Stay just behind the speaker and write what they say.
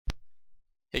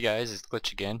Hey guys, it's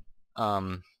Glitch again.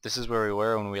 This is where we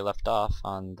were when we left off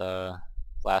on the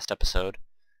last episode.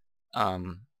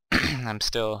 I'm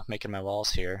still making my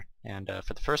walls here, and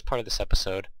for the first part of this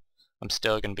episode, I'm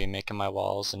still going to be making my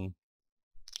walls and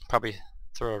probably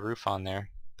throw a roof on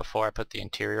there before I put the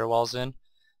interior walls in,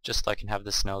 just so I can have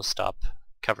the snow stop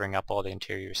covering up all the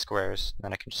interior squares, and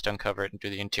then I can just uncover it and do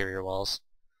the interior walls.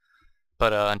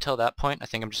 But until that point, I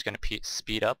think I'm just going to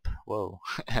speed up, whoa,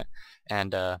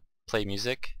 and play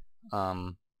music.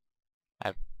 Um,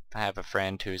 I I have a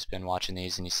friend who's been watching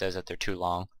these and he says that they're too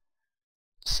long.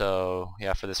 So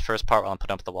yeah, for this first part while I'm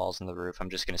putting up the walls and the roof, I'm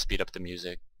just gonna speed up the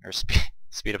music or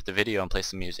speed up the video and play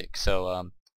some music.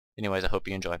 So anyways, I hope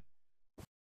you enjoy.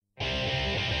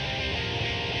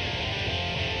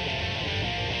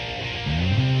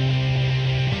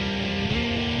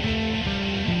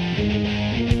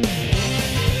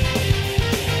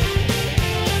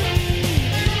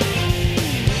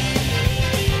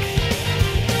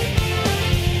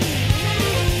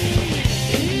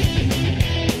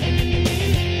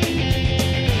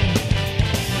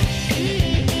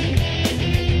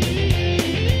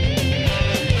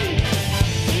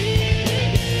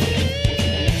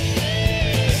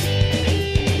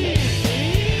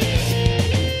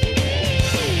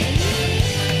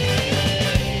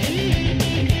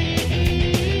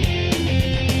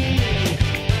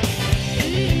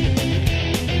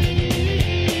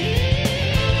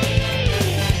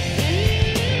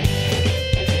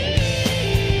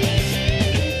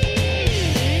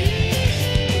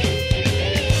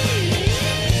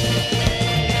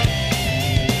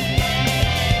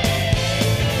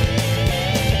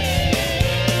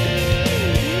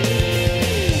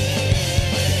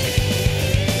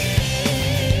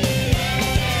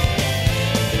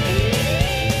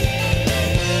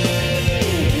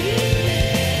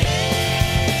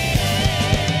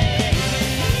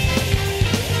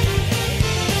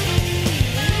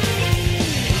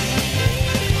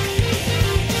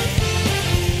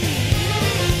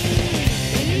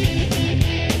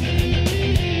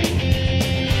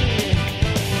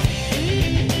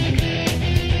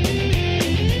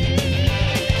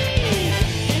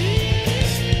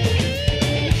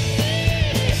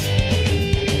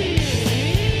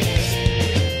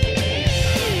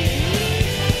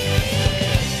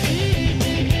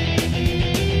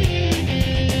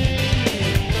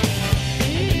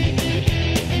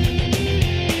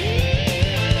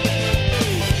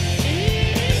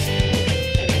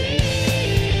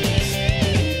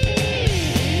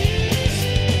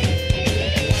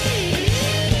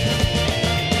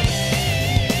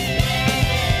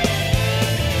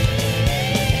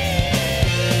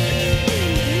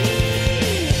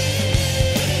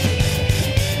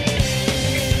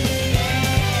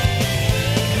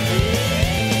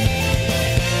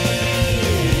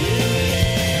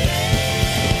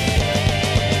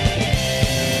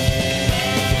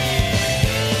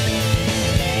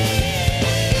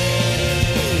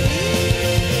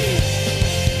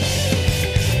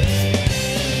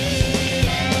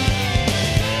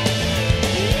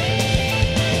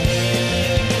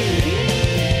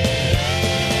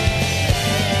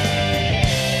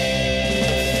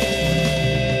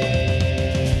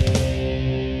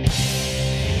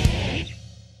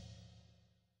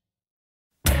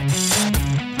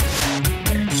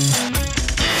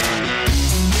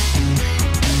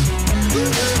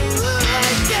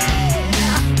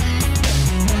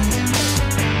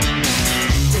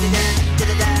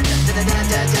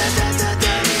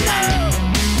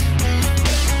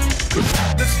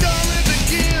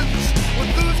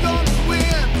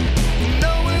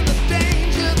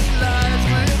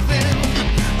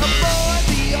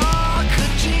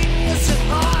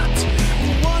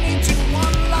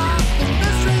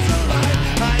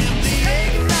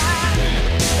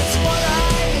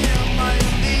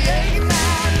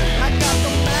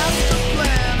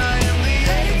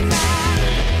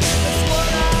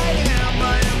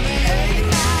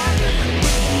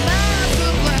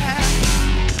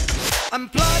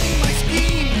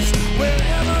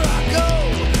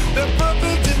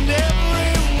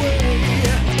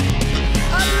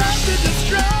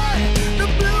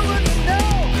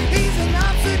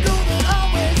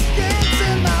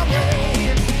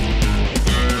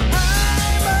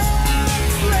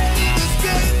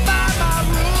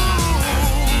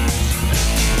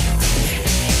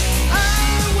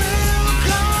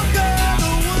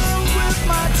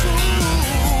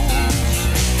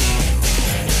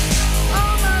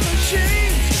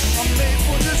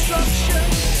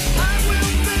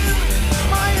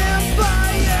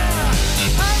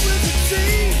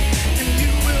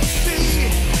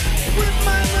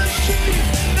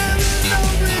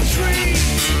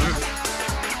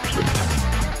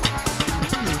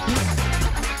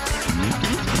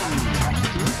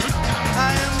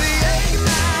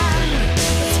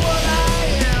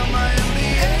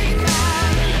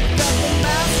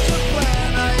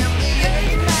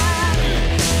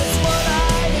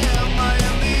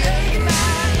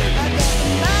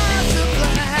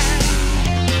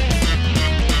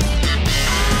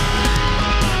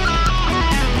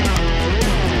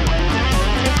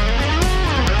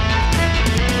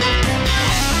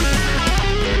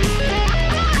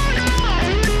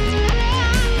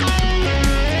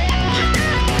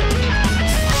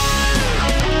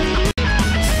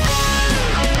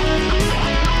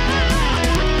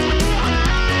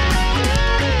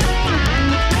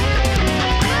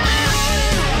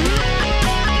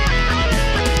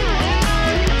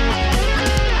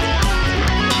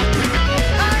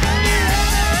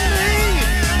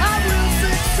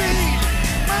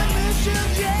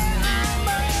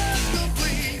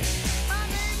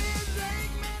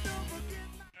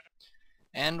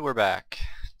 And we're back.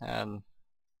 And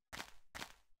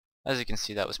as you can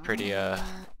see, that was a pretty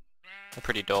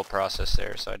dull process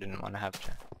there, so I didn't want to have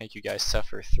to make you guys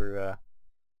suffer through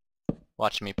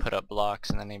watching me put up blocks,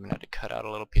 and then even had to cut out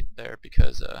a little bit there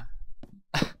because I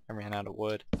ran out of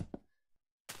wood.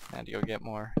 I had to go get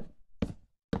more.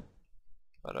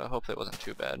 But hopefully it wasn't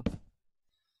too bad.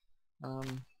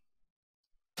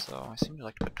 So I seem to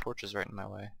like to put torches right in my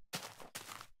way.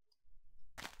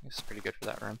 This is pretty good for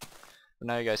that room. But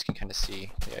now you guys can kind of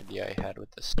see the idea I had with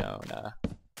the stone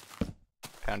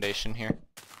foundation here.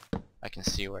 I can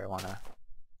see where I want to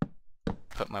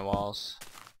put my walls.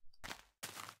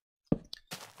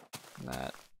 And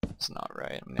that is not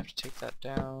right. I'm going to have to take that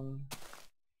down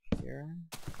here.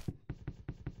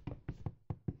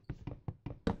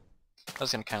 I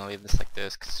was going to kind of leave this like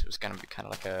this because it was going to be kind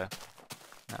of like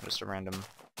not just a random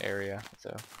area with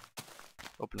a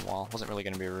open wall. It wasn't really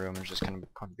going to be a room, it was just going to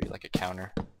be like a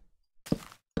counter.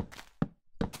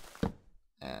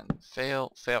 And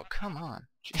fail, come on.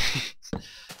 Jeez.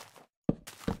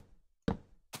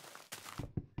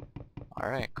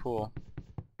 Alright, cool.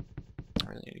 I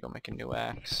really need to go make a new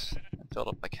axe. I filled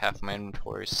up like half my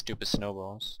inventory, stupid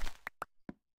snowballs.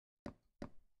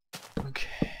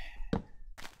 Okay.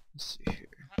 Let's see here.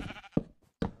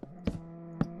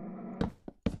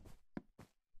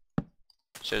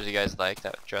 Shows you guys like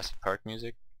that Jurassic Park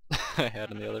music I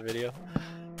had in the other video.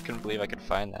 Couldn't believe I could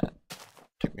find that.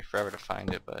 Took me forever to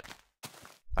find it, but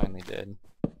finally did.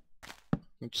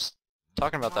 Just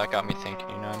talking about that got me thinking,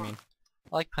 you know what I mean?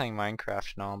 I like playing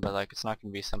Minecraft and all, but like it's not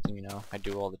gonna be something, you know, I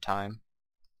do all the time.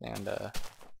 And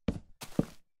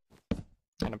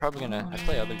I'm probably gonna I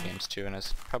play other games too, and I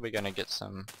was probably gonna get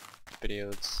some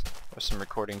videos or some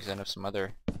recordings in of some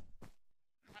other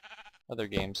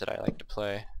games that I like to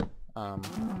play. I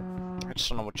just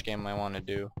don't know which game I want to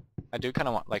do. I do kind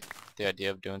of want like the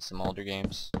idea of doing some older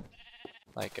games,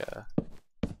 like you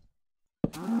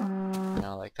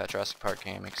know, like that Jurassic Park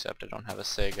game, except I don't have a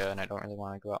Sega and I don't really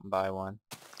want to go out and buy one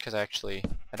because I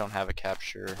don't have a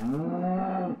capture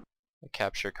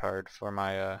card for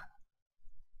my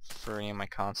for any of my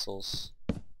consoles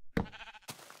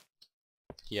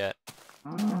yet.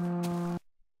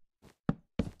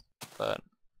 But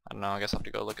I don't know, I guess I'll have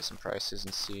to go look at some prices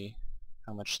and see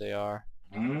how much they are.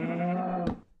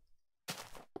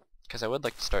 Because I would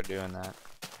like to start doing that.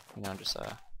 You know, just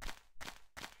I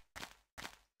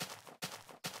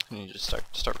need to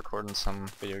start recording some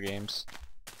video games.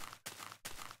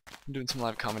 Doing some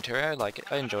live commentary. I like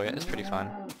it. I enjoy it. It's pretty fun.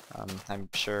 I'm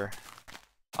sure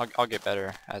I'll get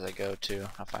better as I go too.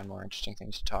 I'll find more interesting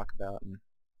things to talk about, and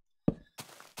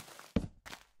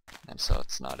so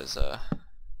it's not as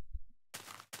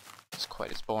it's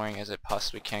quite as boring as it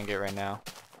possibly can get right now.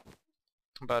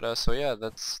 But so yeah,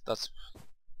 that's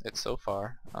it so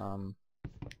far. I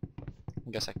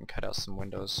guess I can cut out some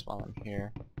windows while I'm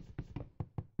here.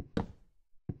 I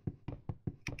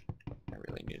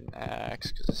really need an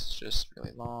axe because this is just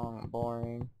really long and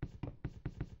boring.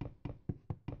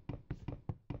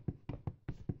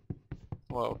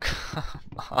 Whoa, come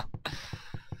on.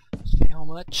 Fail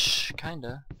much?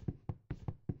 Kinda.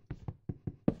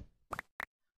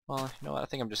 Well, you know what, I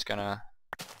think I'm just gonna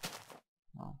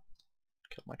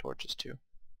kill my torches too.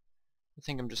 I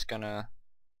think I'm just gonna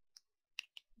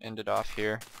end it off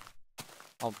here.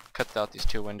 I'll cut out these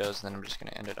two windows and then I'm just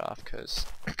gonna end it off because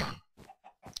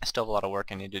I still have a lot of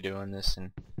work I need to do on this,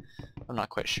 and I'm not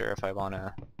quite sure if I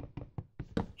wanna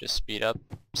just speed up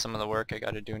some of the work I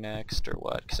gotta do next or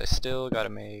what, because I still gotta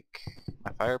make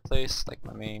my fireplace, like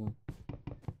my main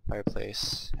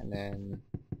fireplace, and then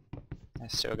I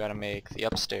still gotta make the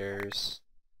upstairs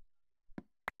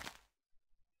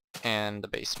and the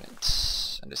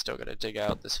basement, and I still gotta dig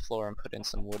out this floor and put in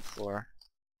some wood floor,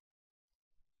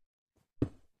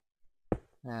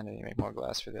 and I need to make more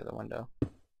glass for the other window,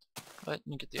 but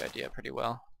you get the idea pretty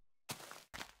well.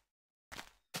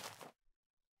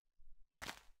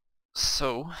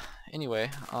 So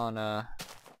anyway, on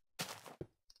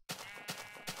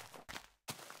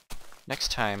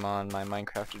next time on my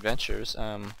Minecraft adventures,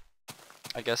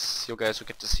 I guess you guys will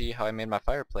get to see how I made my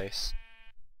fireplace,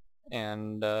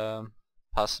 and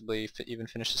possibly even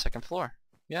finish the second floor.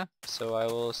 Yeah, so I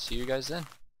will see you guys then.